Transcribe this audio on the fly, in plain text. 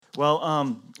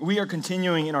We are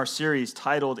continuing in our series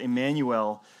titled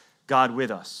Emmanuel, God with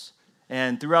Us.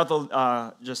 And throughout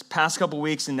the just past couple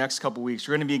weeks and next couple weeks,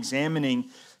 we're going to be examining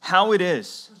how it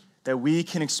is that we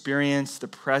can experience the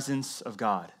presence of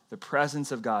God,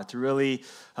 to really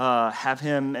have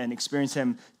Him and experience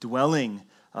Him dwelling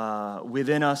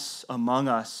within us, among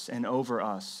us, and over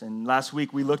us. And last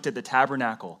week we looked at the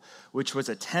tabernacle, which was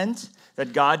a tent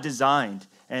that God designed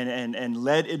and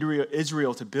led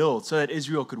Israel to build so that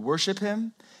Israel could worship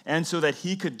Him and so that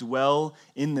He could dwell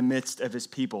in the midst of His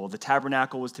people. The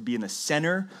tabernacle was to be in the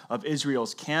center of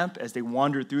Israel's camp as they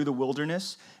wandered through the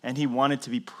wilderness, and He wanted to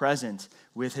be present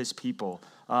with His people.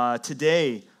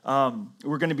 Today,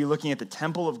 we're going to be looking at the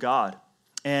temple of God.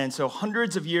 And so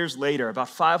hundreds of years later, about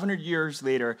 500 years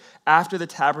later, after the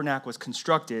tabernacle was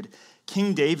constructed,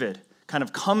 King David kind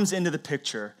of comes into the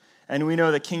picture. And we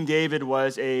know that King David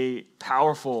was a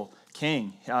powerful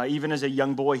king. Even as a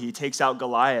young boy, he takes out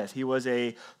Goliath. He was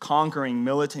a conquering,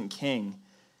 militant king.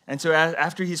 And so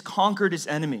after he's conquered his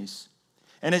enemies,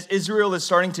 and as Israel is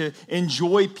starting to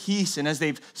enjoy peace, and as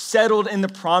they've settled in the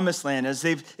promised land, as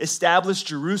they've established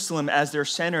Jerusalem as their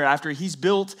center, after he's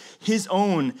built his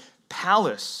own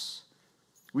palace,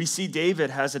 we see David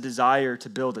has a desire to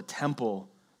build a temple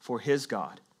for his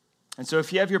God. And so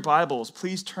if you have your Bibles,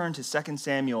 please turn to 2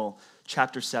 Samuel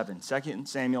chapter 7. 2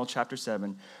 Samuel chapter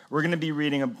 7. We're going to be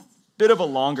reading a bit of a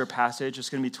longer passage. It's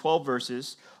going to be 12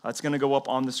 verses. It's going to go up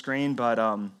on the screen, but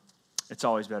it's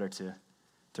always better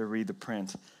to read the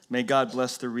print. May God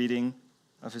bless the reading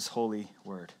of His holy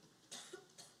word.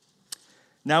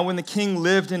 Now when the king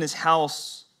lived in his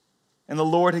house, and the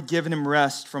Lord had given him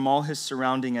rest from all his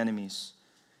surrounding enemies,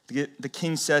 the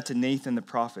king said to Nathan the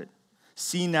prophet,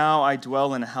 "See now, I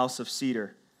dwell in a house of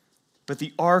cedar, but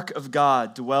the ark of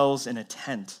God dwells in a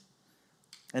tent."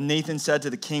 And Nathan said to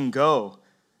the king, "Go,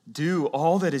 do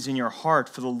all that is in your heart,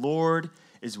 for the Lord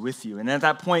is with you." And at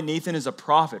that point, Nathan is a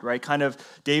prophet, right? Kind of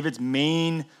David's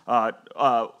main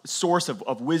source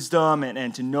of wisdom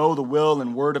and to know the will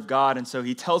and word of God. And so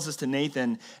he tells this to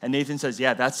Nathan, and Nathan says,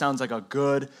 "Yeah, that sounds like a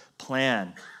good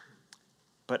plan."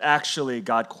 But actually,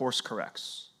 God course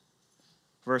corrects.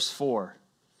 Verse 4.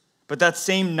 But that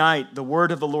same night, the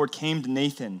word of the Lord came to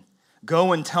Nathan.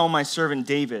 "Go and tell my servant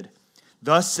David,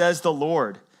 thus says the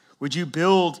Lord, would you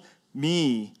build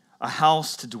me a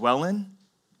house to dwell in?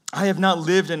 I have not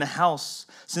lived in a house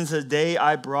since the day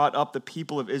I brought up the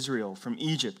people of Israel from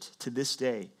Egypt to this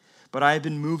day, but I have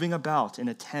been moving about in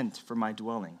a tent for my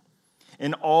dwelling.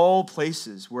 In all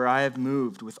places where I have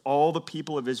moved with all the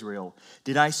people of Israel,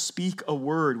 did I speak a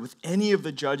word with any of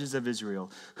the judges of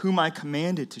Israel, whom I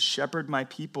commanded to shepherd my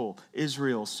people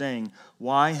Israel, saying,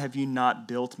 why have you not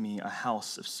built me a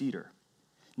house of cedar?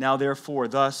 Now therefore,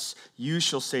 thus you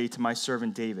shall say to my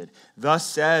servant David, thus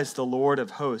says the Lord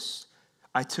of hosts,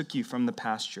 I took you from the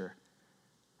pasture,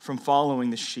 from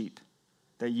following the sheep,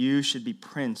 that you should be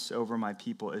prince over my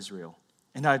people Israel.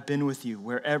 And I've been with you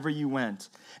wherever you went,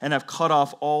 and I've cut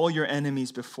off all your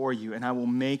enemies before you, and I will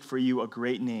make for you a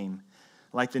great name,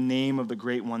 like the name of the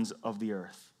great ones of the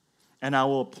earth. And I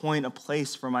will appoint a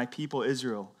place for my people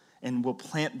Israel, and will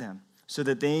plant them, so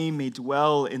that they may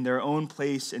dwell in their own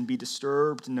place and be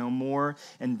disturbed no more,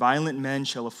 and violent men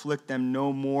shall afflict them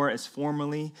no more as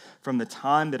formerly, from the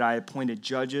time that I appointed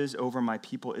judges over my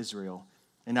people Israel.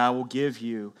 And I will give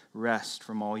you rest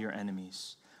from all your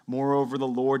enemies. Moreover, the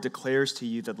Lord declares to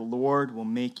you that the Lord will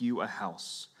make you a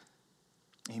house."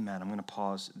 Amen. I'm going to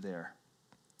pause there.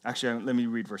 Actually, let me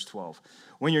read verse 12.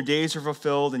 "When your days are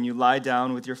fulfilled and you lie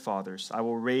down with your fathers, I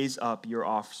will raise up your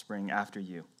offspring after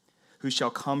you, who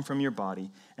shall come from your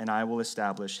body, and I will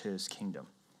establish his kingdom."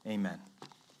 Amen.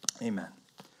 Amen.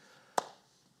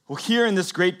 Well, here in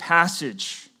this great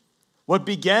passage, what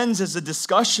begins as a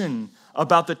discussion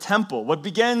about the temple, what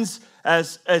begins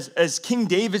as King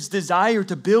David's desire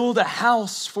to build a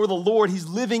house for the Lord. He's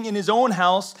living in his own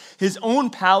house, his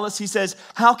own palace. He says,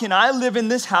 how can I live in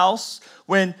this house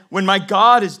when my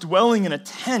God is dwelling in a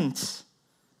tent?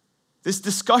 This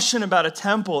discussion about a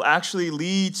temple actually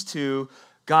leads to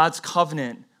God's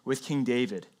covenant with King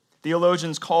David.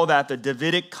 Theologians call that the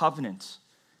Davidic covenant.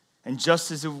 And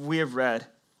just as we have read,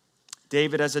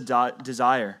 David has a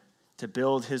desire to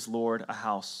build his Lord a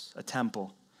house, a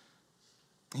temple.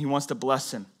 He wants to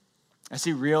bless him as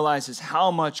he realizes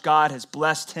how much God has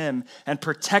blessed him and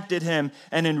protected him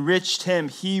and enriched him.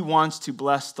 He wants to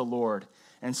bless the Lord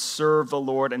and serve the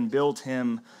Lord and build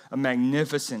him a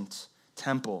magnificent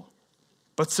temple.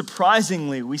 But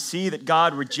surprisingly, we see that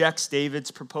God rejects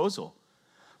David's proposal.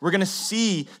 We're going to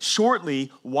see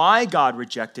shortly why God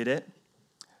rejected it.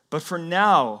 But for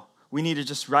now, we need to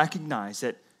just recognize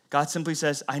that God simply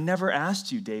says, I never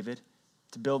asked you, David,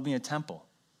 to build me a temple.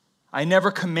 I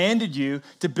never commanded you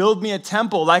to build me a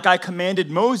temple like I commanded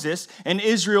Moses and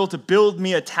Israel to build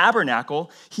me a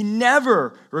tabernacle. He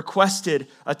never requested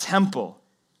a temple.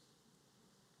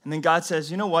 And then God says,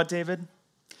 you know what, David?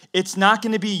 It's not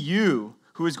going to be you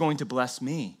who is going to bless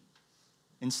me.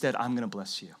 Instead, I'm going to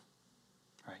bless you.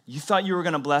 All right. You thought you were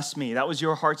going to bless me. That was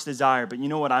your heart's desire. But you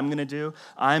know what I'm going to do?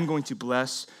 I'm going to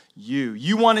bless you.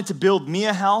 You wanted to build me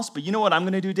a house, but you know what I'm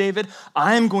going to do, David?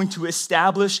 I'm going to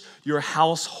establish your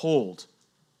household.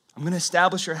 I'm going to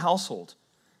establish your household.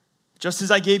 Just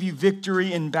as I gave you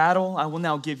victory in battle, I will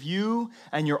now give you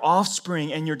and your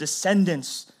offspring and your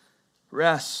descendants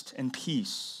rest and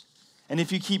peace. And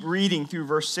if you keep reading through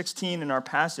verse 16 in our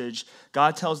passage,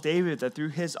 God tells David that through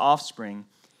his offspring,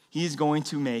 he is going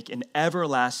to make an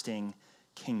everlasting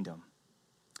kingdom.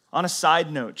 On a side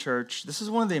note, church, this is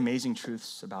one of the amazing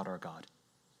truths about our God.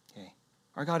 Okay?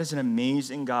 Our God is an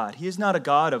amazing God. He is not a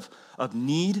God of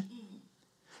need.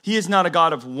 He is not a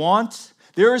God of want.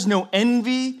 There is no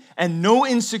envy and no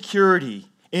insecurity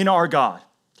in our God.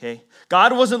 Okay?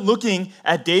 God wasn't looking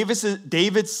at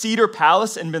David's cedar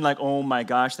palace and been like, oh my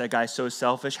gosh, that guy's so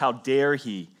selfish. How dare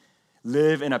he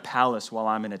live in a palace while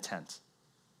I'm in a tent?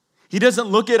 He doesn't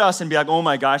look at us and be like, oh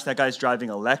my gosh, that guy's driving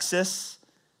a Lexus.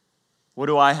 What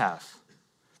do I have?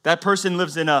 That person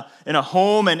lives in a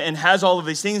home and has all of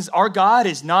these things. Our God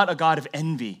is not a God of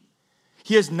envy.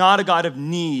 He is not a God of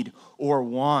need or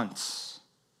wants.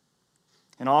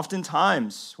 And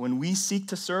oftentimes, when we seek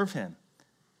to serve him,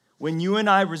 when you and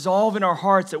I resolve in our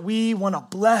hearts that we want to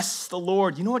bless the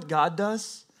Lord, you know what God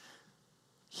does?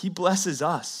 He blesses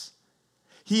us.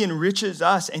 He enriches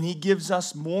us, and he gives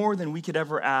us more than we could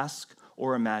ever ask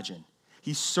or imagine.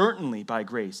 He certainly, by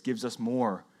grace, gives us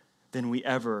more than we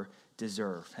ever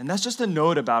deserve. And that's just a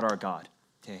note about our God.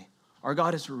 Okay? Our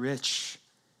God is rich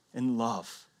in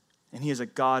love, and he is a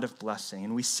God of blessing.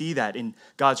 And we see that in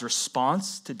God's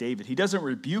response to David. He doesn't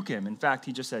rebuke him. In fact,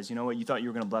 he just says, you know what? You thought you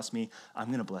were going to bless me. I'm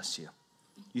going to bless you.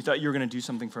 You thought you were going to do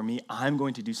something for me. I'm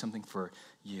going to do something for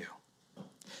you.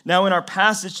 Now, in our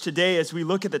passage today, as we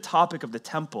look at the topic of the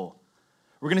temple,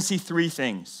 we're going to see three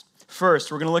things.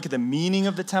 First, we're going to look at the meaning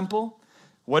of the temple.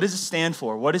 What does it stand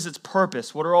for? What is its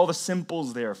purpose? What are all the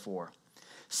symbols there for?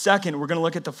 Second, we're going to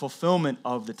look at the fulfillment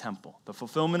of the temple. The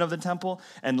fulfillment of the temple.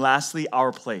 And lastly,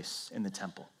 our place in the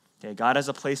temple. Okay, God has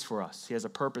a place for us. He has a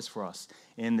purpose for us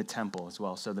in the temple as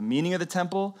well. So the meaning of the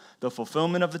temple, the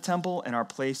fulfillment of the temple, and our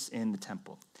place in the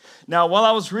temple. Now, while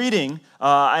I was reading,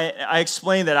 I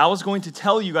explained that I was going to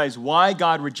tell you guys why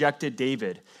God rejected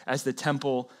David as the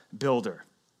temple builder.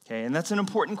 Okay, and that's an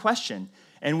important question.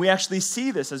 And we actually see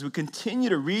this as we continue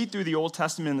to read through the Old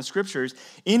Testament and the Scriptures.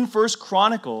 In 1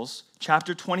 Chronicles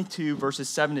chapter 22, verses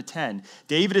 7 to 10,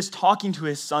 David is talking to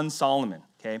his son Solomon.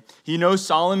 Okay, he knows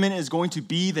Solomon is going to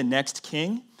be the next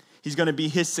king. He's going to be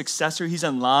his successor. He's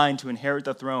in line to inherit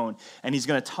the throne. And he's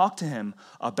going to talk to him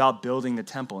about building the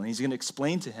temple. And he's going to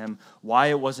explain to him why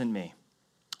it wasn't me,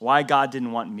 why God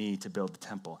didn't want me to build the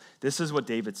temple. This is what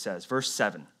David says, verse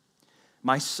 7.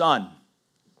 My son,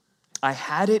 I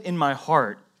had it in my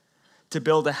heart to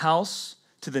build a house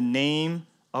to the name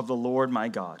of the Lord my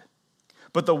God.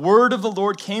 But the word of the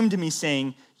Lord came to me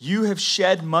saying, you have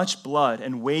shed much blood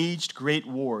and waged great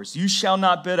wars. You shall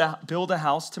not build a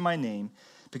house to my name,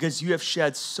 because you have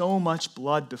shed so much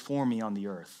blood before me on the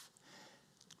earth.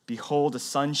 Behold, a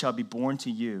son shall be born to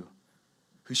you,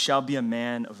 who shall be a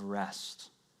man of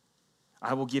rest.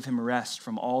 I will give him rest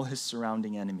from all his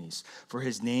surrounding enemies, for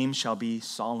his name shall be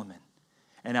Solomon.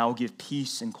 And I will give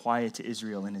peace and quiet to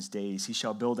Israel in his days. He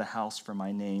shall build a house for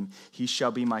my name. He shall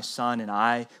be my son, and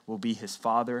I will be his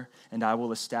father, and I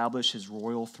will establish his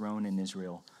royal throne in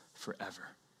Israel forever.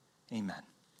 Amen.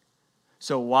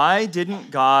 So why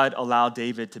didn't God allow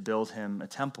David to build him a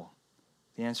temple?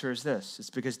 The answer is this.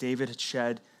 It's because David had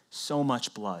shed so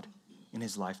much blood in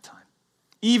his lifetime.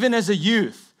 Even as a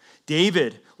youth,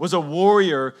 David was a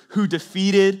warrior who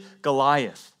defeated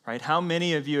Goliath, right? How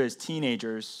many of you as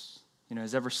teenagers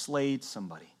has ever slayed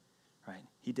somebody, right?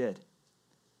 He did.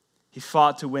 He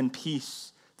fought to win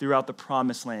peace throughout the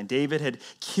promised land. David had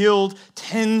killed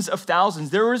tens of thousands.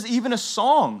 There was even a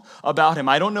song about him.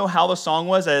 I don't know how the song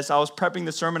was. As I was prepping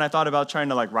the sermon, I thought about trying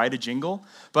to write a jingle,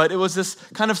 but it was this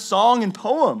kind of song and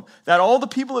poem that all the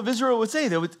people of Israel would say.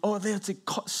 They would say,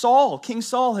 Saul, King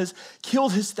Saul has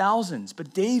killed his thousands,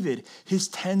 but David, his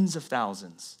tens of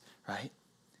thousands, right?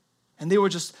 And they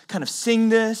would just kind of sing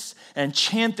this and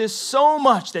chant this so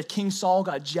much that King Saul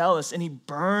got jealous and he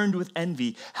burned with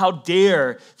envy. How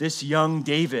dare this young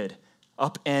David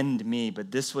upend me?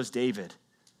 But this was David,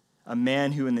 a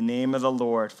man who in the name of the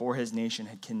Lord for his nation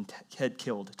had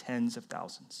killed tens of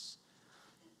thousands.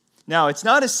 Now, it's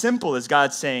not as simple as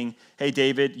God saying, hey,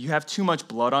 David, you have too much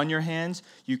blood on your hands.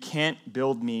 You can't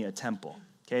build me a temple.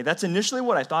 Okay, that's initially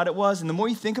what I thought it was. And the more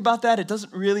you think about that, it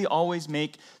doesn't really always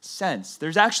make sense.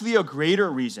 There's actually a greater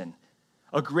reason,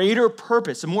 a greater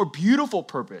purpose, a more beautiful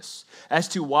purpose as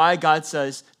to why God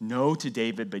says no to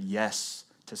David, but yes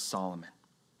to Solomon.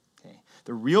 Okay,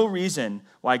 the real reason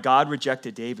why God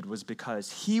rejected David was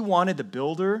because he wanted the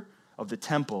builder of the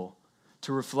temple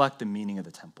to reflect the meaning of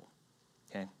the temple.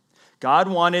 Okay, God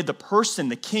wanted the person,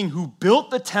 the king who built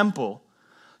the temple,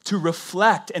 to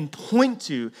reflect and point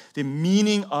to the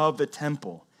meaning of the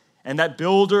temple. And that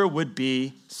builder would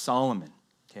be Solomon.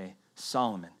 Okay,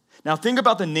 Solomon. Now think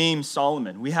about the name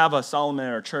Solomon. We have a Solomon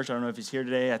at our church. I don't know if he's here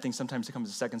today. I think sometimes he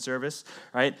comes to second service,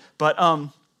 right? But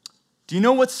do you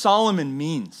know what Solomon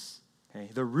means? Okay,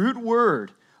 the root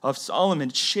word of Solomon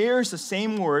shares the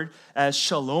same word as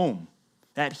shalom.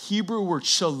 That Hebrew word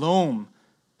shalom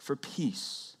for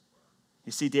peace.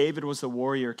 You see, David was the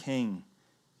warrior king.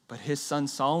 But his son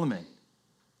Solomon,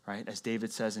 right, as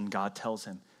David says and God tells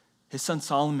him, his son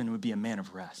Solomon would be a man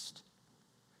of rest.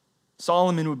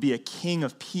 Solomon would be a king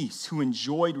of peace who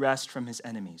enjoyed rest from his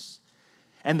enemies.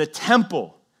 And the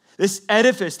temple, this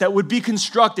edifice that would be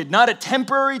constructed, not a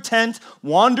temporary tent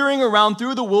wandering around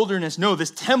through the wilderness. No,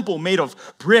 this temple made of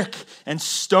brick and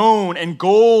stone and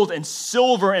gold and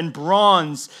silver and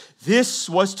bronze. This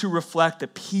was to reflect the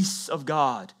peace of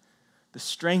God, the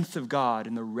strength of God,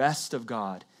 and the rest of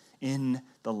God in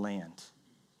the land.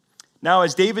 Now,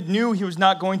 as David knew he was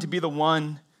not going to be the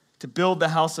one to build the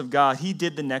house of God, he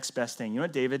did the next best thing. You know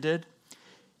what David did?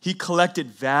 He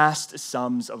collected vast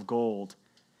sums of gold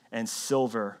and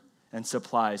silver and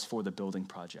supplies for the building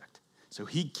project. So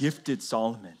he gifted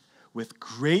Solomon with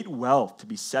great wealth to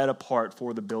be set apart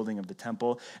for the building of the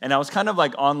temple. And I was kind of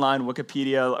like online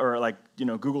Wikipedia or like,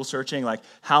 Google searching like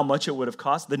how much it would have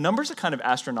cost. The numbers are kind of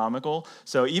astronomical.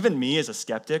 So even me as a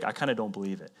skeptic, I kind of don't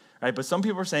believe it, right? But some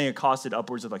people are saying it costed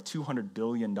upwards of like $200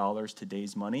 billion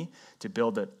today's money to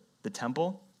build the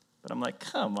temple. But I'm like,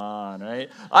 come on, right?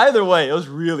 Either way, it was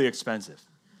really expensive,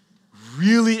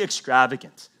 really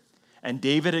extravagant. And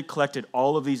David had collected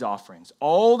all of these offerings,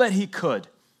 all that he could,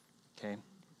 okay,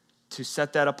 to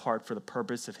set that apart for the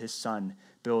purpose of his son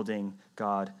building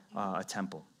God a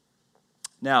temple.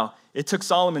 Now, it took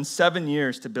Solomon 7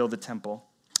 years to build the temple,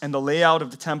 and the layout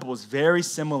of the temple was very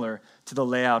similar to the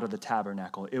layout of the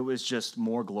tabernacle. It was just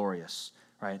more glorious,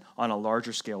 right, on a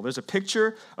larger scale. There's a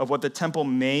picture of what the temple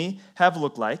may have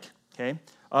looked like, okay?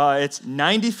 It's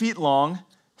 90 feet long,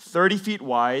 30 feet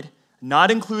wide,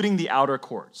 not including the outer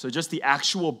court. So just the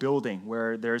actual building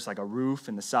where there's like a roof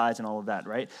and the sides and all of that,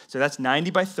 right? So that's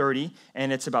 90 by 30,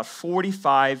 and it's about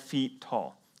 45 feet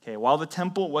tall. Okay, while the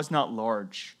temple was not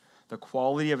large, the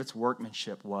quality of its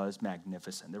workmanship was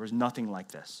magnificent. There was nothing like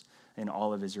this in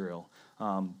all of Israel.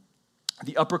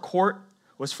 The upper court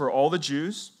was for all the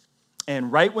Jews,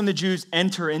 and right when the Jews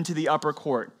enter into the upper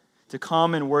court to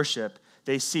come and worship,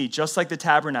 they see, just like the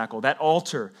tabernacle, that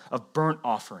altar of burnt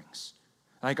offerings.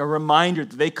 Like a reminder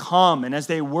that they come, and as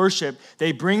they worship,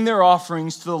 they bring their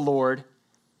offerings to the Lord.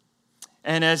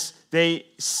 And as they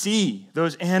see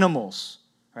those animals,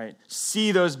 right,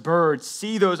 see those birds,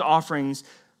 see those offerings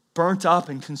burnt up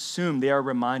and consumed, they are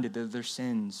reminded that their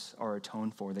sins are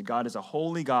atoned for, that God is a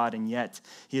holy God, and yet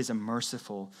he is a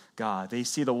merciful God. They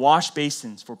see the wash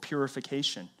basins for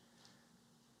purification.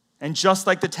 And just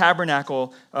like the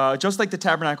tabernacle,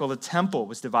 the temple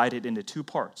was divided into two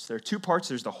parts. There are two parts.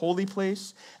 There's the holy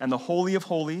place and the holy of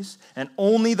holies. And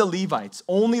only the Levites,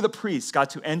 only the priests got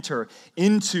to enter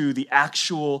into the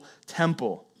actual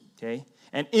temple. Okay?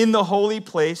 And in the holy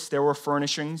place, there were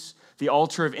furnishings, the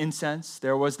altar of incense.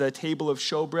 There was the table of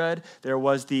showbread. There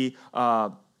was the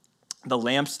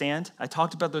lampstand. I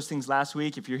talked about those things last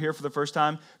week. If you're here for the first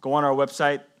time, go on our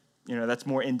website. That's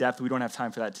more in-depth. We don't have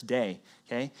time for that today,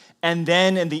 okay? And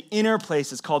then in the inner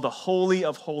place, it's called the Holy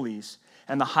of Holies,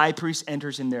 and the high priest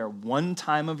enters in there one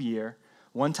time of the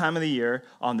year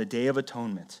on the Day of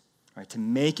Atonement, right, to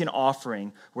make an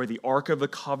offering where the Ark of the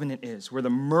Covenant is, where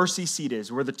the mercy seat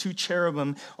is, where the two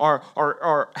cherubim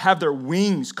have their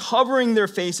wings covering their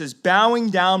faces,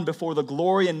 bowing down before the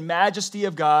glory and majesty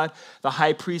of God. The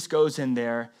high priest goes in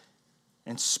there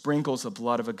and sprinkles the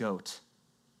blood of a goat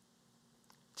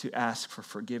to ask for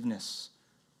forgiveness,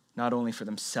 not only for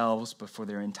themselves, but for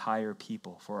their entire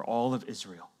people, for all of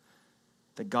Israel,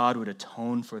 that God would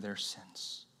atone for their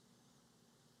sins.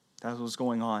 That was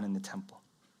going on in the temple.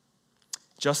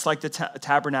 Just like the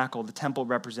tabernacle, the temple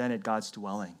represented God's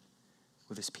dwelling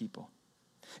with his people.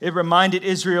 It reminded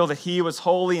Israel that he was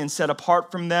holy and set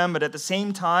apart from them, but at the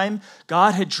same time,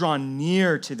 God had drawn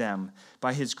near to them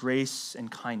by his grace and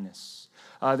kindness.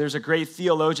 There's a great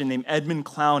theologian named Edmund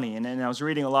Clowney, and I was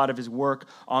reading a lot of his work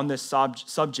on this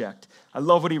subject. I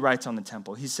love what he writes on the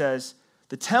temple. He says,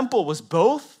 the temple was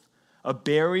both a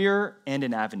barrier and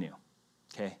an avenue.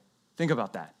 Okay, think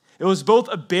about that. It was both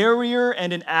a barrier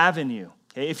and an avenue.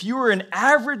 Okay, if you were an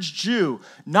average Jew,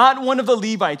 not one of the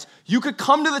Levites, you could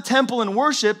come to the temple and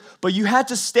worship, but you had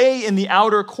to stay in the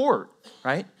outer court,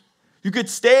 right? You could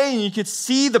stay and you could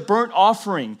see the burnt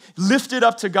offering lifted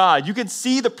up to God. You could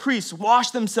see the priests wash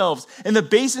themselves in the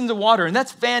basins of water, and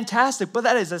that's fantastic, but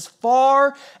that is as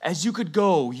far as you could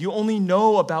go. You only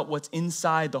know about what's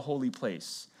inside the holy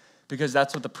place because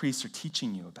that's what the priests are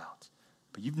teaching you about.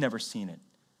 But you've never seen it.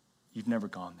 You've never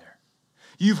gone there.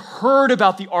 You've heard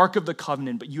about the Ark of the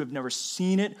Covenant, but you have never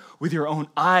seen it with your own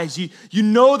eyes. You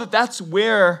know that that's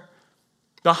where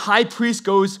the high priest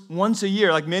goes once a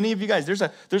year. Like many of you guys, there's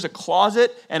a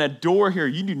closet and a door here.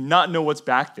 You do not know what's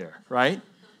back there, right?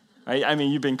 I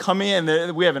mean, you've been coming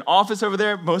in. We have an office over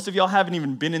there. Most of y'all haven't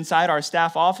even been inside our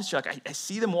staff office. You're like, I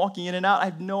see them walking in and out. I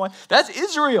have no idea. That's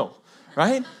Israel,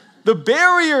 right? The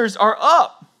barriers are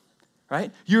up,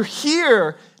 right? You're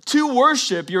here to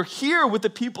worship. You're here with the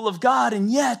people of God,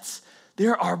 and yet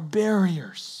there are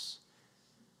barriers.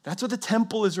 That's what the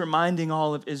temple is reminding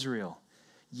all of Israel.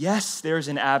 Yes, there's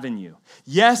an avenue.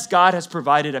 Yes, God has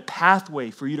provided a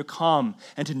pathway for you to come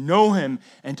and to know him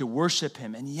and to worship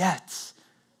him. And yet,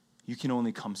 you can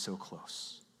only come so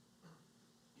close.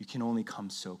 You can only come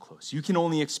so close. You can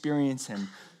only experience him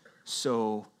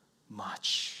so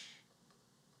much.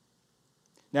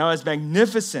 Now, as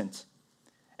magnificent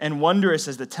and wondrous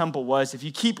as the temple was, if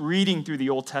you keep reading through the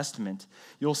Old Testament,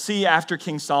 you'll see after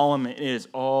King Solomon, it is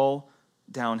all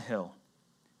downhill.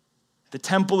 The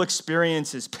temple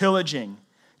experiences pillaging,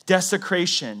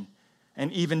 desecration,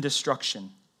 and even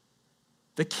destruction.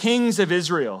 The kings of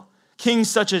Israel, kings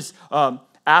such as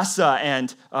Asa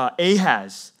and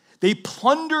Ahaz, they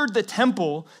plundered the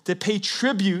temple to pay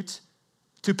tribute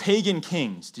to pagan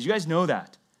kings. Did you guys know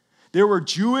that? There were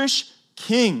Jewish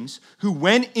kings who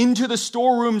went into the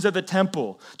storerooms of the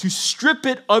temple to strip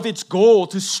it of its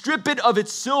gold, to strip it of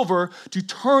its silver, to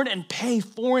turn and pay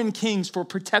foreign kings for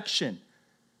protection,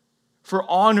 for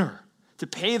honor, to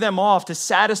pay them off, to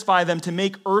satisfy them, to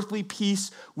make earthly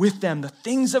peace with them. The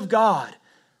things of God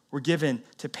were given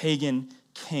to pagan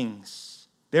kings.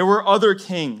 There were other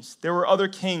kings. There were other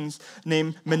kings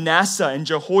named Manasseh and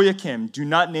Jehoiakim. Do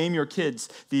not name your kids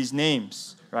these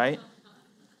names, right?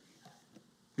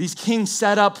 These kings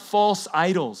set up false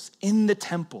idols in the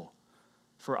temple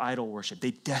for idol worship.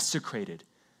 They desecrated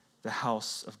the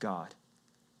house of God.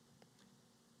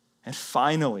 And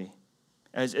finally,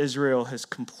 as Israel has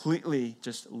completely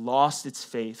just lost its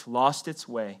faith, lost its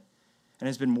way, and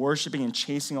has been worshiping and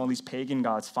chasing all these pagan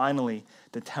gods, finally,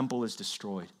 the temple is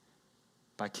destroyed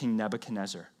by King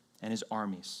Nebuchadnezzar and his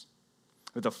armies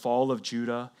with the fall of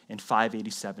Judah in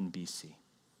 587 BC.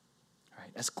 Right?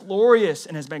 As glorious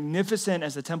and as magnificent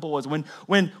as the temple was,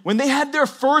 when they had their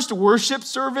first worship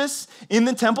service in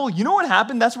the temple, you know what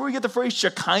happened? That's where we get the phrase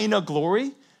Shekinah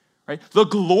glory. Right? The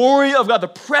glory of God, the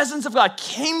presence of God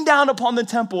came down upon the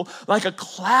temple like a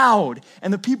cloud,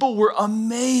 and the people were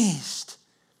amazed.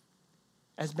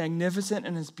 As magnificent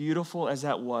and as beautiful as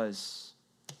that was,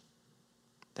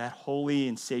 that holy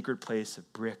and sacred place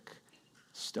of brick,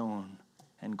 stone,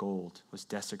 and gold was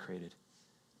desecrated,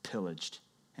 pillaged,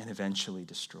 and eventually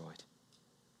destroyed.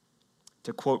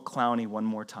 To quote Clowney one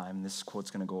more time, this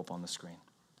quote's going to go up on the screen.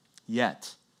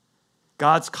 Yet,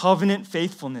 God's covenant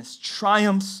faithfulness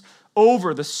triumphs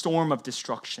over the storm of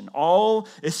destruction. All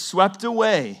is swept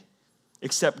away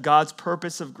except God's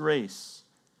purpose of grace.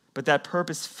 But that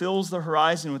purpose fills the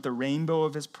horizon with the rainbow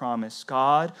of his promise.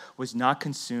 God was not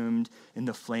consumed in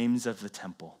the flames of the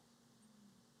temple,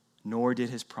 nor did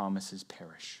his promises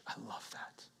perish. I love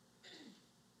that.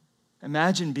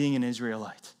 Imagine being an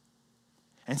Israelite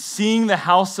and seeing the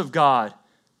house of God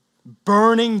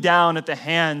burning down at the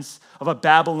hands of a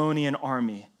Babylonian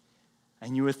army.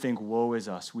 And you would think, woe is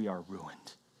us, we are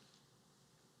ruined.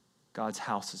 God's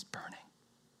house is burning.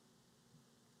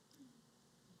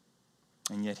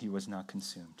 And yet he was not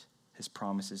consumed. His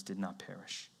promises did not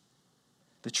perish.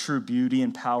 The true beauty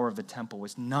and power of the temple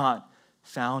was not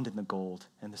found in the gold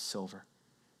and the silver,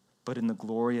 but in the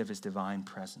glory of his divine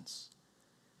presence.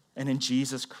 And in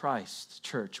Jesus Christ,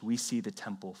 church, we see the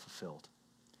temple fulfilled.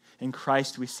 In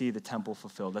Christ, we see the temple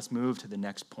fulfilled. Let's move to the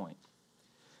next point.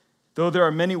 Though there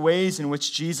are many ways in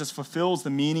which Jesus fulfills the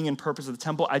meaning and purpose of the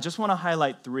temple, I just want to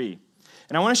highlight three.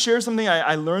 And I want to share something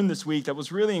I learned this week that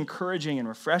was really encouraging and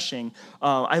refreshing.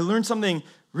 I learned something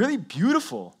really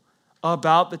beautiful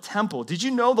about the temple. Did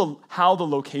you know how the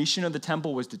location of the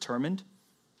temple was determined?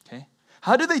 Okay.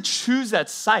 How did they choose that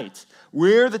site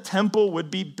where the temple would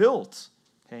be built?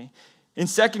 Okay. In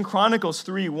 2 Chronicles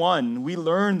 3:1, we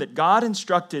learn that God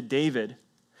instructed David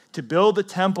to build the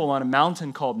temple on a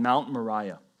mountain called Mount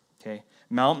Moriah. Okay,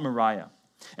 Mount Moriah.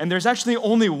 And there's actually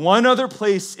only one other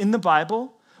place in the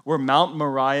Bible where Mount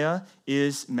Moriah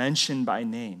is mentioned by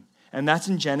name, and that's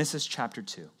in Genesis chapter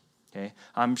 2. Okay,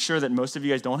 I'm sure that most of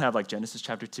you guys don't have like Genesis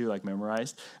chapter 2 like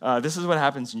memorized. This is what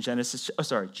happens in Genesis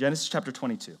chapter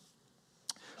 22.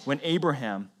 When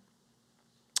Abraham,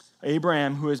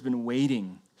 who has been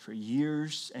waiting for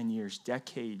years and years,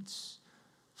 decades,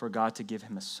 for God to give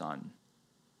him a son.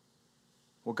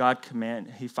 Well,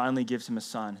 he finally gives him a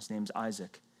son. His name's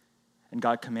Isaac. And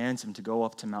God commands him to go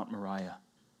up to Mount Moriah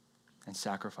and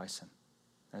sacrifice him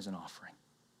as an offering.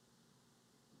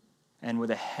 And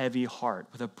with a heavy heart,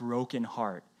 with a broken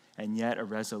heart, and yet a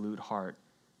resolute heart,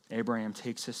 Abraham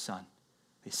takes his son.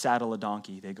 They saddle a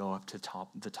donkey. They go up to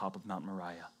the top of Mount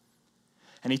Moriah.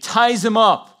 And he ties him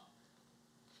up.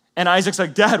 And Isaac's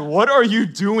like, Dad, what are you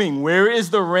doing? Where is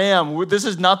the ram? This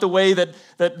is not the way that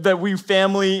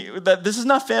this is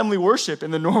not family worship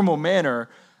in the normal manner.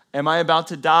 Am I about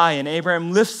to die? And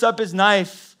Abraham lifts up his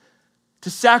knife to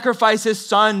sacrifice his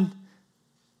son.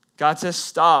 God says,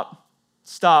 stop.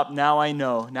 Now I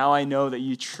know. Now I know that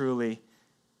you truly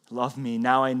love me.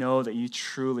 Now I know that you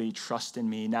truly trust in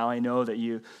me. Now I know that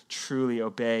you truly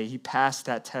obey. He passed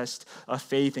that test of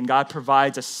faith, and God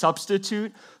provides a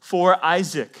substitute for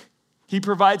Isaac. He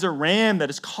provides a ram that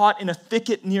is caught in a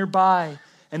thicket nearby,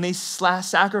 and they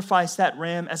sacrifice that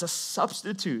ram as a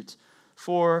substitute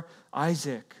for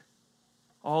Isaac.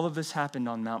 All of this happened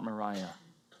on Mount Moriah.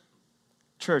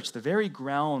 Church, the very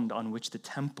ground on which the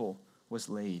temple was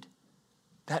laid,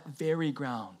 that very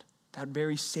ground, that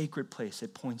very sacred place,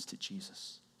 it points to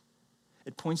Jesus.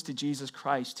 It points to Jesus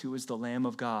Christ, who is the Lamb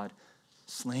of God,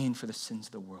 slain for the sins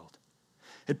of the world.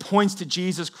 It points to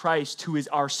Jesus Christ, who is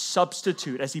our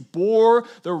substitute, as he bore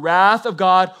the wrath of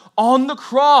God on the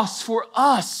cross for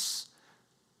us.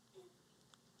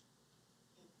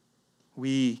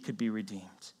 We could be redeemed.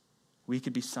 We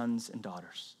could be sons and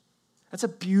daughters. That's a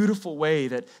beautiful way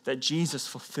that Jesus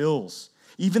fulfills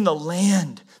even the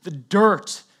land, the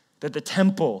dirt that the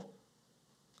temple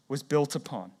was built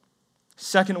upon.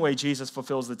 Second way Jesus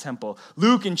fulfills the temple. In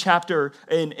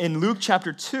Luke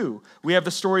chapter 2, we have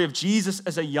the story of Jesus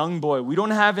as a young boy. We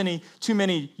don't have too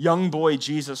many young boy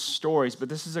Jesus stories, but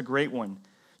this is a great one.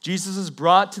 Jesus is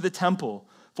brought to the temple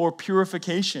for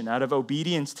purification out of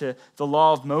obedience to the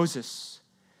law of Moses.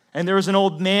 And there was an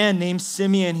old man named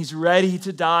Simeon. He's ready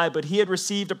to die, but he had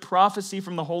received a prophecy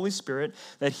from the Holy Spirit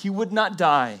that he would not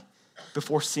die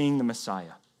before seeing the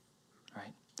Messiah.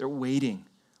 Right? They're waiting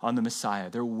on the Messiah.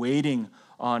 They're waiting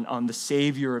on the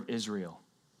Savior of Israel.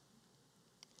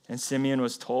 And Simeon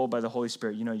was told by the Holy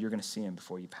Spirit, you're going to see him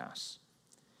before you pass.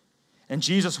 And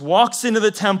Jesus walks into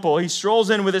the temple. He strolls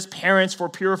in with his parents for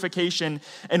purification.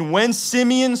 And when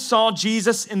Simeon saw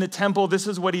Jesus in the temple, this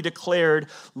is what he declared: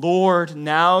 Lord,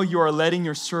 now you are letting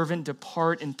your servant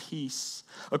depart in peace,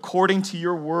 according to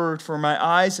your word, for my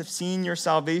eyes have seen your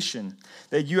salvation,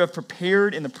 that you have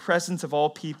prepared in the presence of all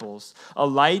peoples, a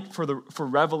light for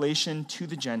revelation to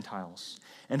the Gentiles,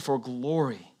 and for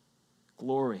glory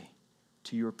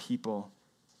to your people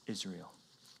Israel.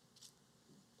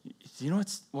 Do you know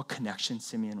what connection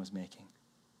Simeon was making?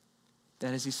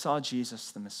 That as he saw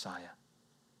Jesus, the Messiah,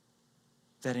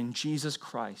 that in Jesus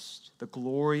Christ, the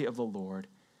glory of the Lord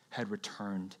had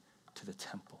returned to the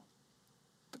temple.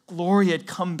 The glory had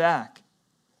come back.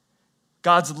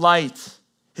 God's light,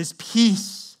 his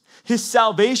peace, his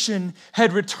salvation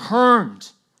had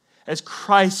returned as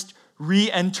Christ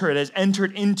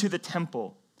entered into the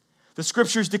temple. The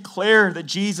scriptures declare that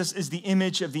Jesus is the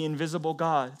image of the invisible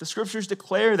God. The scriptures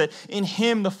declare that in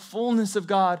him the fullness of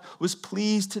God was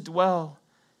pleased to dwell.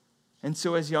 And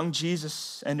so as young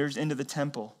Jesus enters into the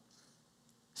temple,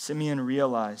 Simeon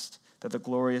realized that the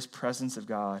glorious presence of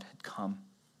God had come,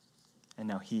 and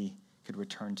now he could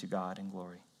return to God in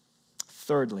glory.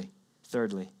 Thirdly,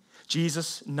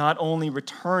 Jesus not only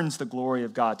returns the glory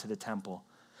of God to the temple,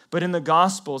 but in the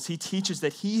Gospels, he teaches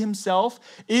that he himself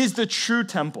is the true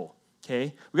temple.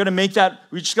 Okay, we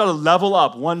just got to level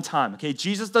up one time. Okay,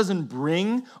 Jesus doesn't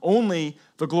bring only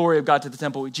the glory of God to the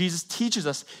temple. Jesus teaches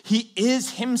us he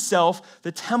is himself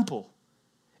the temple.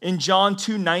 In John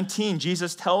 2:19,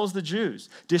 Jesus tells the Jews,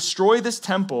 destroy this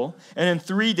temple, and in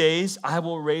 3 days I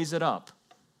will raise it up.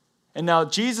 And now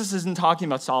Jesus isn't talking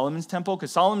about Solomon's temple,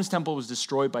 because Solomon's temple was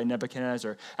destroyed by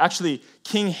Nebuchadnezzar. Actually,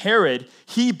 King Herod,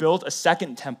 he built a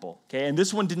second temple, okay? And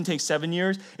this one didn't take 7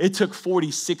 years. It took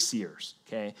 46 years,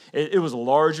 okay? It was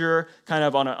larger, kind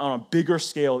of on a bigger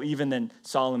scale even than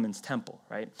Solomon's temple,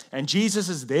 right? And Jesus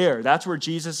is there. That's where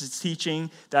Jesus is teaching.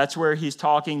 That's where he's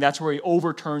talking. That's where he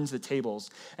overturns the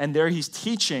tables. And there he's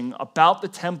teaching about the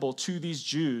temple to these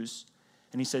Jews.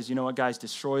 And he says, you know what, guys,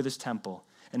 destroy this temple.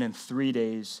 And in 3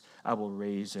 days, I will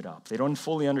raise it up. They don't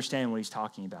fully understand what he's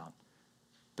talking about.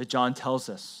 But John tells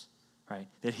us, right,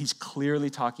 that he's clearly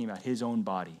talking about his own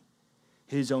body,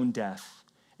 his own death,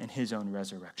 and his own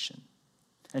resurrection.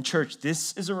 And church,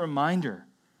 this is a reminder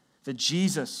that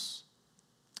Jesus,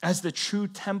 as the true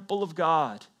temple of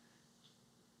God,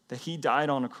 that he died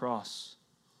on a cross.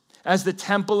 As the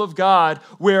temple of God,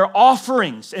 where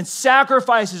offerings and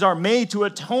sacrifices are made to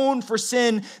atone for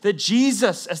sin, that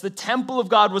Jesus, as the temple of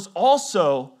God, was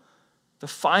also the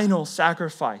final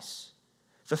sacrifice,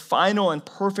 the final and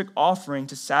perfect offering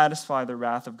to satisfy the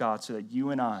wrath of God so that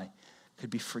you and I could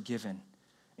be forgiven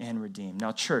and redeemed.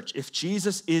 Now, church, if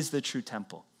Jesus is the true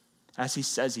temple, as he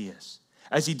says he is,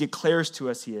 as he declares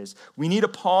to us he is, we need to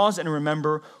pause and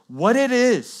remember what it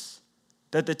is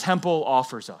that the temple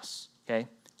offers us, okay?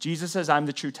 Jesus says, I'm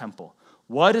the true temple.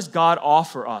 What does God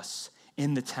offer us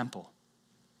in the temple?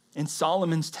 In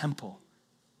Solomon's temple,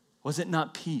 was it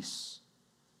not peace?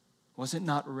 Was it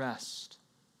not rest?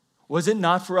 Was it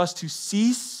not for us to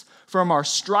cease from our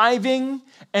striving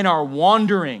and our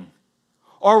wandering,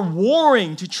 our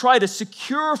warring to try to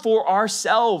secure for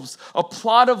ourselves a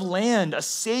plot of land, a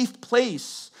safe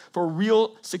place for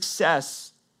real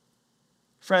success?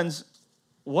 Friends,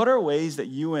 what are ways that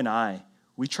you and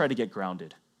we try to get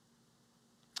grounded?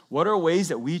 What are ways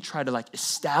that we try to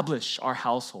establish our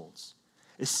households,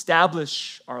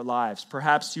 establish our lives?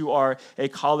 Perhaps you are a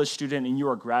college student and you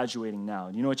are graduating now.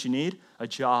 You know what you need? A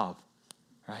job,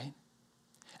 right?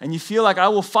 And you feel like I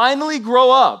will finally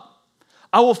grow up.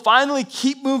 I will finally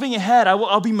keep moving ahead.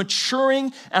 I'll be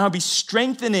maturing and I'll be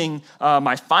strengthening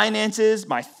my finances,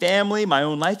 my family, my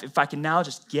own life if I can now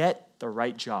just get the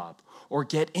right job or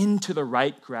get into the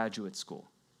right graduate school.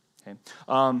 Okay.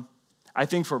 I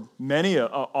think for many,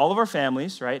 all of our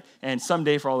families, right, and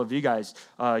someday for all of you guys,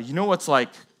 you know what's like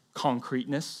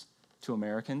concreteness to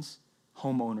Americans?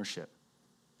 Home ownership,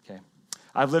 okay?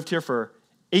 I've lived here for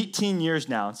 18 years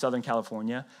now in Southern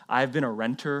California. I've been a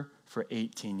renter for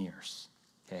 18 years,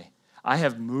 okay? I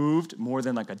have moved more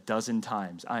than a dozen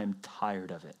times. I am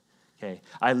tired of it, okay?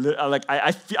 I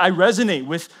resonate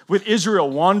with Israel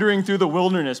wandering through the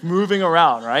wilderness, moving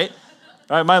around, right?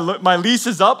 All right, my lease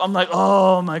is up. I'm like,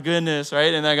 oh my goodness,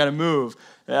 right? And I got to move.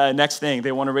 Next thing,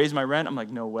 they want to raise my rent. I'm like,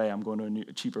 no way. I'm going to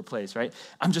a cheaper place, right?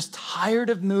 I'm just tired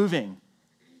of moving.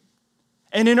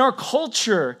 And in our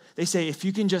culture, they say, if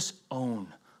you can just own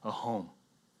a home,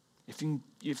 if you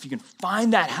can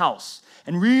find that house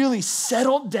and really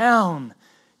settle down,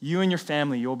 you and your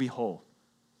family, you'll be whole,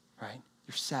 right?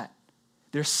 You're set.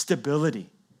 There's stability,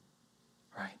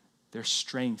 right? There's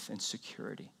strength and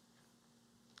security.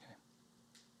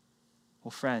 Well,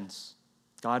 friends,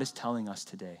 God is telling us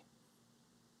today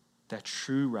that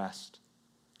true rest,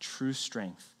 true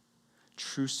strength,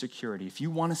 true security, if you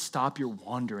want to stop your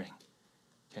wandering,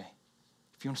 okay,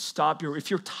 if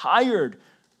you're tired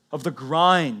of the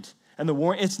grind and the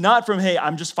war, it's not from, hey,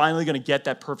 I'm just finally going to get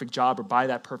that perfect job or buy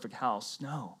that perfect house.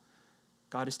 No,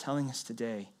 God is telling us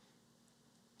today,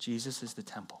 Jesus is the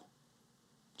temple.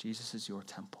 Jesus is your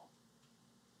temple.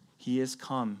 He has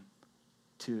come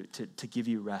to give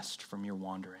you rest from your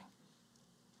wandering.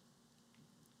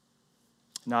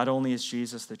 Not only is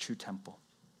Jesus the true temple,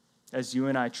 as you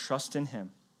and I trust in him,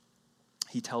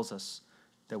 he tells us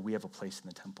that we have a place in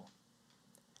the temple.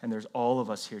 And there's all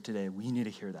of us here today. We need to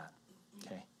hear that,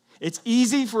 okay? It's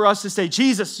easy for us to say,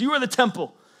 Jesus, you are the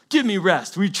temple. Give me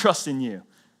rest. We trust in you.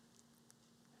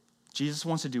 Jesus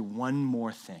wants to do one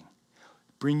more thing,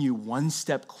 bring you one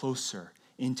step closer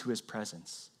into his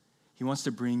presence. He wants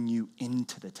to bring you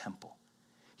into the temple.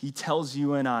 He tells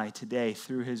you and I today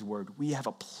through his word, we have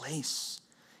a place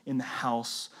in the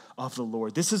house of the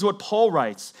Lord. This is what Paul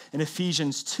writes in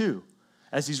Ephesians 2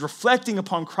 as he's reflecting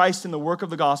upon Christ and the work of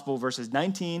the gospel, verses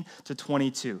 19 to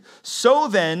 22. So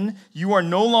then, you are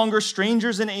no longer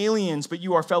strangers and aliens, but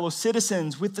you are fellow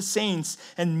citizens with the saints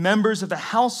and members of the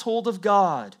household of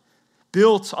God,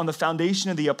 built on the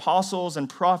foundation of the apostles and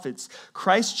prophets,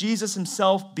 Christ Jesus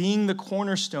himself being the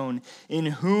cornerstone, in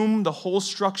whom the whole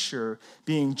structure,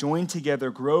 being joined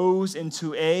together, grows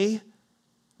into a,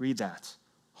 read that,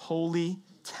 holy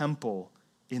temple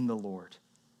in the Lord.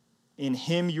 In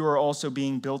him you are also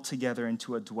being built together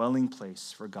into a dwelling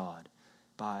place for God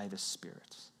by the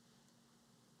Spirit.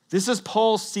 This is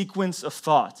Paul's sequence of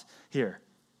thought here.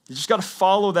 You just got to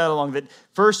follow that along. That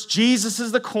first, Jesus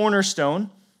is the cornerstone.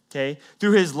 Okay?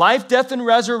 Through his life, death, and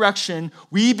resurrection,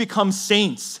 we become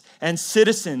saints and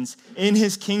citizens in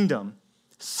his kingdom.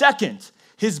 Second,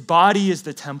 his body is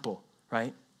the temple,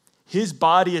 right? His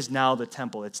body is now the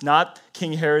temple. It's not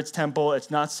King Herod's temple. It's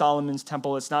not Solomon's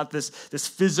temple. It's not this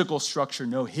physical structure.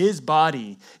 No, his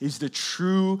body is the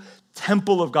true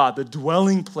temple of God, the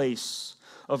dwelling place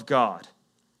of God.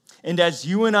 And as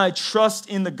you and I trust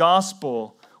in the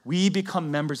gospel, we become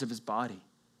members of his body.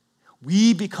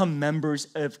 We become members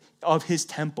of his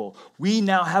temple. We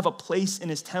now have a place in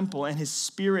his temple, and his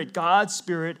Spirit, God's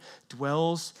Spirit,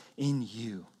 dwells in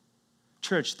you.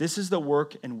 Church, this is the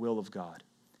work and will of God.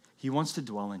 He wants to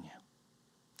dwell in you.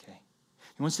 Okay?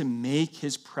 He wants to make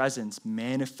his presence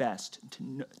manifest,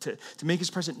 to make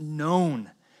his presence known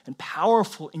and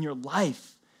powerful in your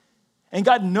life. And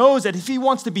God knows that if he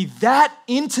wants to be that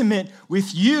intimate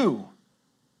with you,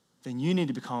 then you need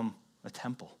to become a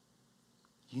temple.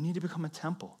 You need to become a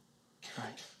temple,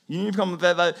 right? You need to become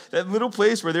that little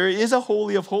place where there is a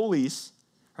holy of holies,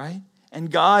 right?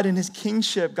 And God in his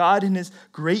kingship, God in his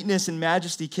greatness and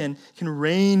majesty can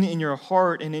reign in your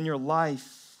heart and in your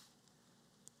life.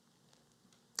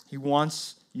 He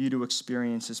wants you to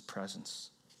experience his presence.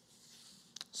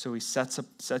 So he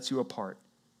sets you apart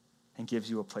and gives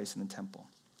you a place in the temple.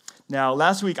 Now,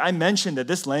 last week I mentioned that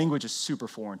this language is super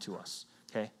foreign to us,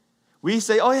 okay? We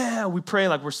say, oh yeah, we pray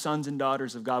like we're sons and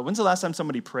daughters of God. When's the last time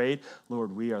somebody prayed,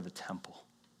 Lord, we are the temple?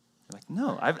 You're like,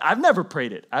 no, I've never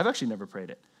prayed it. I've actually never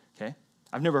prayed it, okay?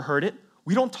 I've never heard it.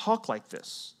 We don't talk like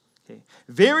this, okay?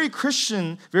 Very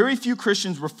few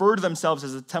Christians refer to themselves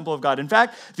as the temple of God. In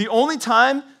fact, the only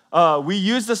time we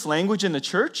use this language in the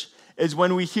church is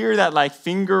when we hear that like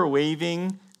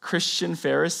finger-waving Christian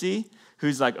Pharisee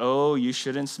who's like, oh, you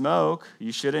shouldn't smoke,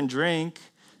 you shouldn't drink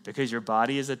because your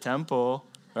body is a temple.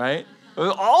 Right? We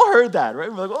all heard that, right?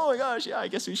 We're like, oh my gosh, yeah, I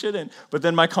guess we shouldn't. But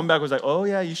then my comeback was like, oh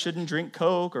yeah, you shouldn't drink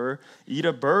Coke or eat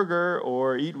a burger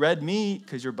or eat red meat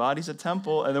because your body's a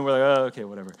temple. And then we're like, oh, okay,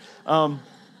 whatever.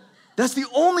 That's the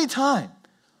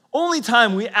only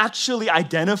time we actually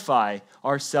identify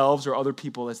ourselves or other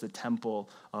people as the temple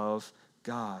of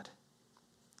God.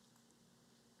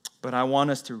 But I want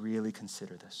us to really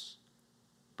consider this.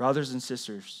 Brothers and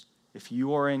sisters, if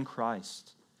you are in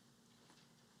Christ,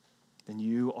 then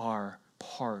you are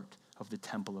part of the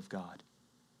temple of God.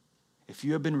 If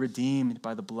you have been redeemed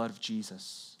by the blood of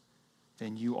Jesus,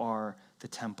 then you are the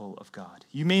temple of God.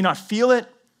 You may not feel it.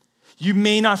 You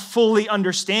may not fully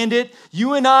understand it.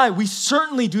 You and I, we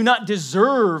certainly do not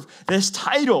deserve this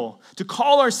title to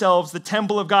call ourselves the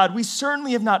temple of God. We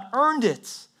certainly have not earned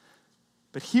it.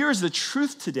 But here's the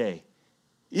truth today.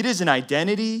 It is an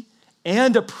identity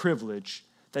and a privilege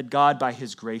that God, by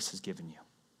his grace, has given you.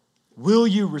 Will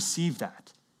you receive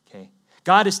that? Okay.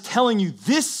 God is telling you,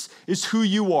 this is who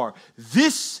you are.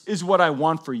 This is what I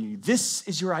want for you. This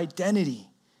is your identity.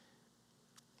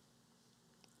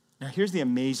 Now, here's the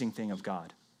amazing thing of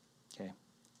God. Okay.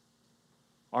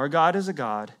 Our God is a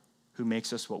God who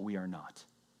makes us what we are not.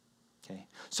 Okay.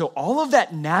 So all of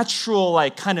that natural,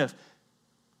 like, kind of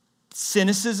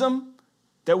cynicism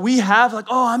that we have, like,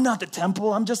 oh, I'm not the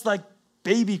temple. I'm just like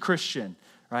baby Christian,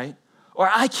 right? Or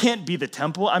I can't be the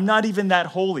temple. I'm not even that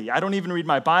holy. I don't even read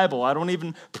my Bible. I don't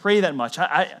even pray that much.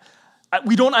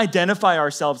 We don't identify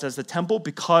ourselves as the temple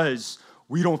because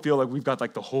we don't feel like we've got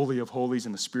like the Holy of Holies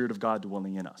and the Spirit of God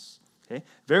dwelling in us. Okay?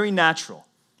 Very natural,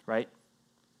 right?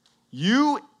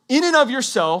 You, in and of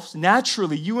yourselves,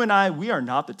 naturally, you and I, we are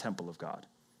not the temple of God.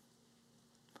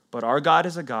 But our God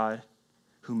is a God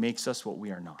who makes us what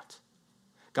we are not.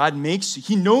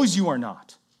 He knows you are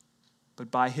not. But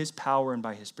by his power and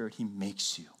by his Spirit, he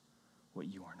makes you what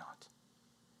you are not.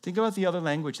 Think about the other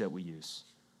language that we use.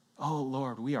 Oh,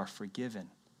 Lord, we are forgiven.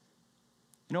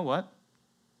 You know what?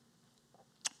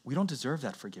 We don't deserve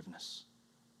that forgiveness.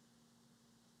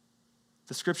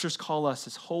 The scriptures call us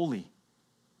as holy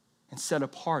and set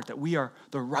apart, that we are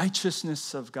the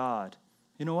righteousness of God.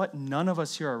 You know what? None of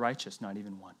us here are righteous, not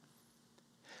even one.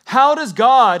 How does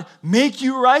God make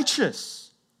you righteous?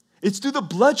 It's through the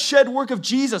bloodshed work of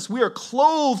Jesus. We are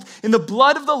clothed in the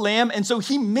blood of the Lamb, and so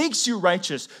he makes you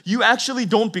righteous. You actually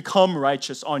don't become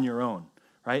righteous on your own,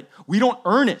 right? We don't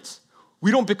earn it. We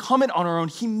don't become it on our own.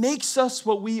 He makes us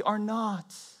what we are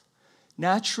not.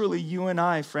 Naturally, you and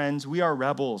I, friends, we are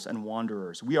rebels and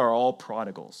wanderers. We are all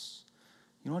prodigals.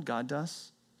 You know what God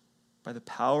does? By the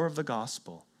power of the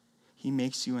gospel, he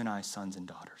makes you and I sons and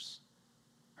daughters,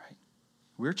 right?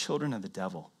 We're children of the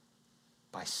devil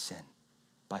by sin,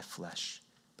 by flesh.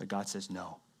 But God says,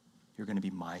 no, you're going to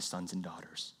be my sons and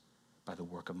daughters by the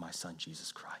work of my Son,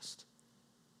 Jesus Christ.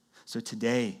 So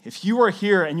today, if you are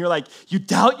here and you're like, you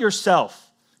doubt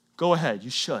yourself, go ahead, you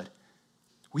should.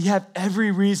 We have every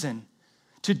reason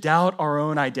to doubt our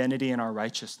own identity and our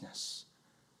righteousness.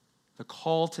 The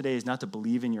call today is not to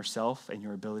believe in yourself and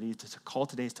your ability. The call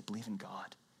today is to believe in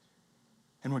God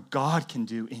and what God can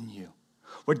do in you,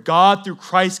 what God through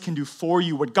Christ can do for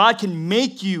you, what God can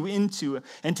make you into.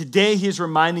 And today he is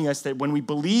reminding us that when we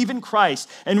believe in Christ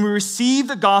and we receive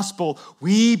the gospel,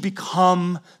 we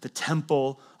become the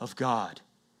temple of God,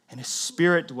 and his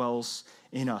Spirit dwells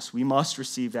in us. We must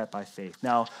receive that by faith.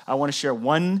 Now, I want to share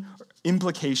one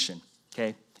implication,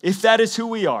 okay? If that is who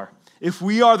we are, if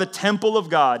we are the temple of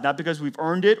God, not because we've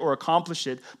earned it or accomplished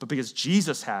it, but because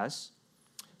Jesus has,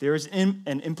 there is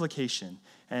an implication,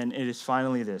 and it is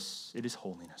finally this: it is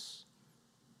holiness.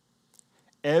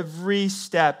 Every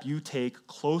step you take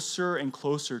closer and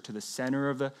closer to the center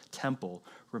of the temple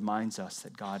reminds us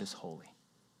that God is holy,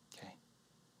 okay?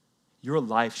 Your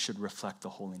life should reflect the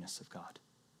holiness of God,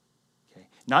 okay?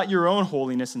 Not your own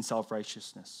holiness and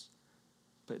self-righteousness,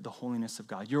 but the holiness of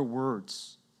God. Your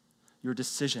words, your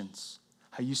decisions,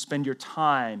 how you spend your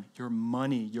time, your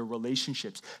money, your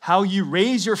relationships, how you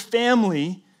raise your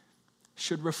family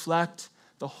should reflect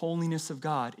the holiness of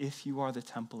God if you are the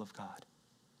temple of God.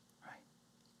 Right?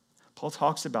 Paul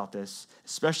talks about this,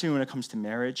 especially when it comes to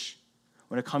marriage,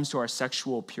 when it comes to our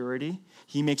sexual purity.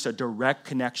 He makes a direct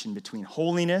connection between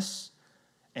holiness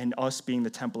and us being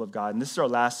the temple of God. And this is our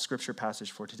last scripture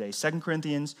passage for today. 2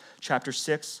 Corinthians chapter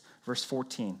 6, verse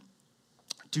 14.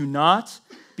 Do not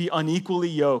be unequally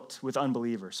yoked with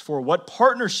unbelievers. For what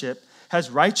partnership has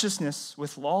righteousness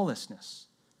with lawlessness?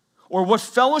 Or what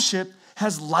fellowship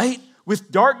has light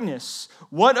with darkness?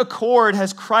 What accord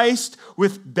has Christ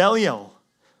with Belial?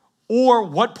 Or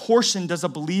what portion does a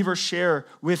believer share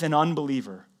with an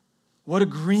unbeliever? What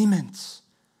agreement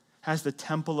has the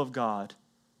temple of God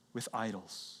with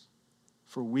idols?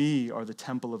 For we are the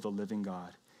temple of the living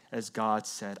God. As God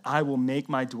said, I will make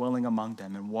my dwelling among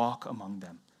them and walk among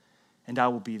them, and I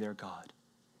will be their God,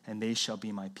 and they shall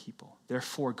be my people.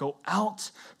 Therefore, go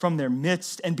out from their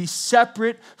midst and be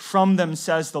separate from them,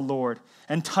 says the Lord,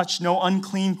 and touch no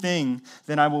unclean thing.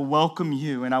 Then I will welcome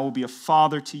you, and I will be a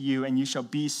father to you, and you shall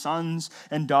be sons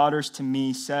and daughters to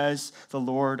me, says the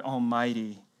Lord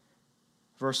Almighty.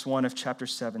 Verse 1 of chapter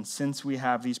 7, since we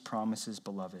have these promises,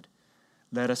 beloved,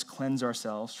 let us cleanse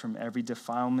ourselves from every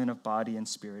defilement of body and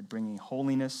spirit, bringing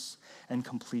holiness and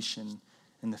completion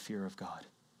in the fear of God.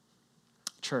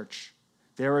 Church,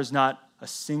 there is not a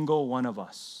single one of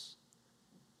us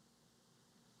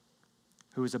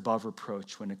who is above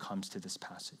reproach when it comes to this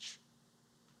passage.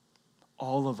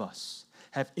 All of us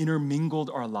have intermingled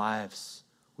our lives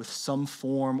with some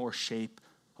form or shape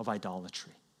of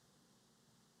idolatry.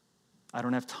 I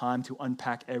don't have time to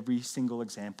unpack every single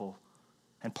example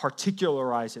and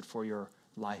particularize it for your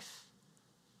life.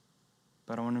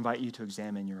 But I want to invite you to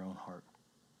examine your own heart.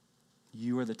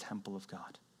 You are the temple of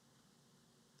God.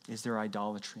 Is there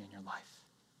idolatry in your life?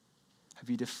 Have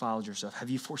you defiled yourself? Have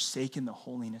you forsaken the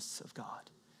holiness of God?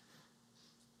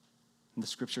 And the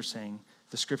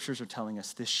scriptures are telling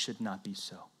us this should not be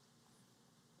so.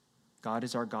 God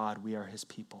is our God. We are his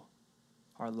people.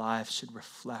 Our lives should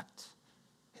reflect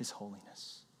his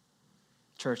holiness.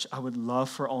 Church, I would love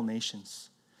for all nations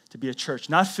to be a church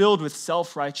not filled with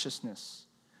self-righteousness,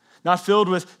 not filled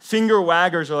with finger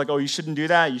waggers or like, oh, you shouldn't do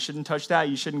that, you shouldn't touch that,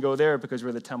 you shouldn't go there because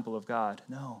we're the temple of God.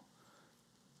 No.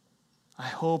 I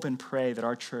hope and pray that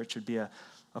our church would be a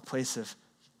place of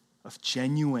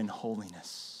genuine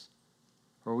holiness,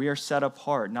 where we are set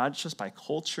apart, not just by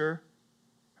culture,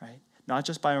 right? Not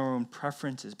just by our own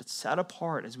preferences, but set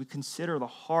apart as we consider the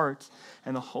heart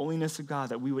and the holiness of God,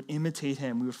 that we would imitate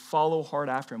him, we would follow hard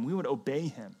after him, we would obey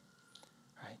him,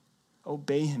 right?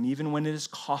 Obey him even when it is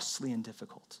costly and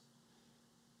difficult.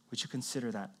 Would you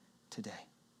consider that today?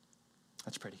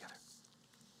 Let's pray together.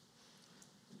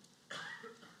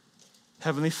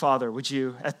 Heavenly Father, would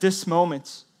you, at this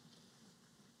moment,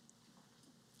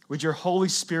 would your Holy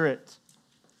Spirit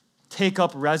take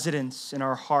up residence in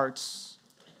our hearts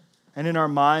and in our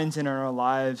minds and in our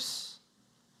lives?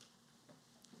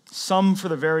 Some for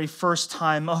the very first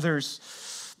time,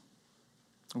 others,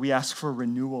 we ask for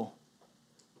renewal.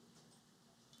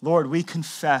 Lord, we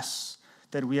confess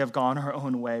that we have gone our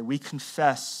own way. We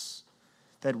confess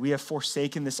that we have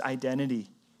forsaken this identity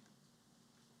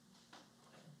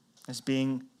as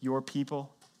being your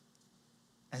people,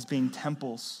 as being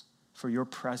temples for your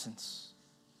presence.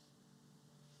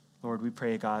 Lord, we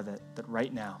pray, God, that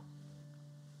right now,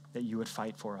 that you would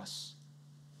fight for us.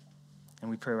 And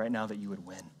we pray right now that you would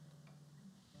win.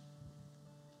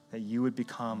 that you would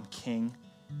become king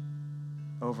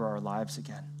over our lives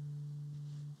again.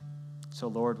 So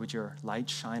Lord, would your light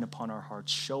shine upon our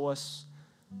hearts? Show us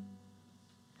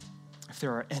if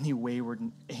there's any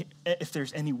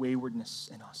waywardness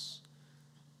in us.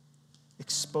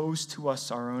 Expose to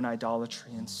us our own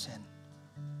idolatry and sin.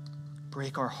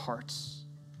 Break our hearts.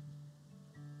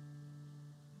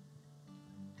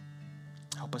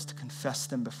 Help us to confess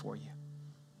them before you.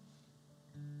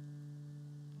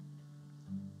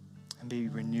 And be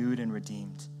renewed and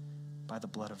redeemed by the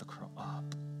blood of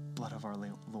blood of our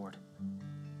Lord.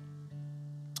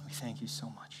 We thank you so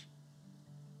much.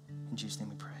 In Jesus' name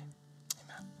we pray.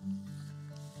 Amen.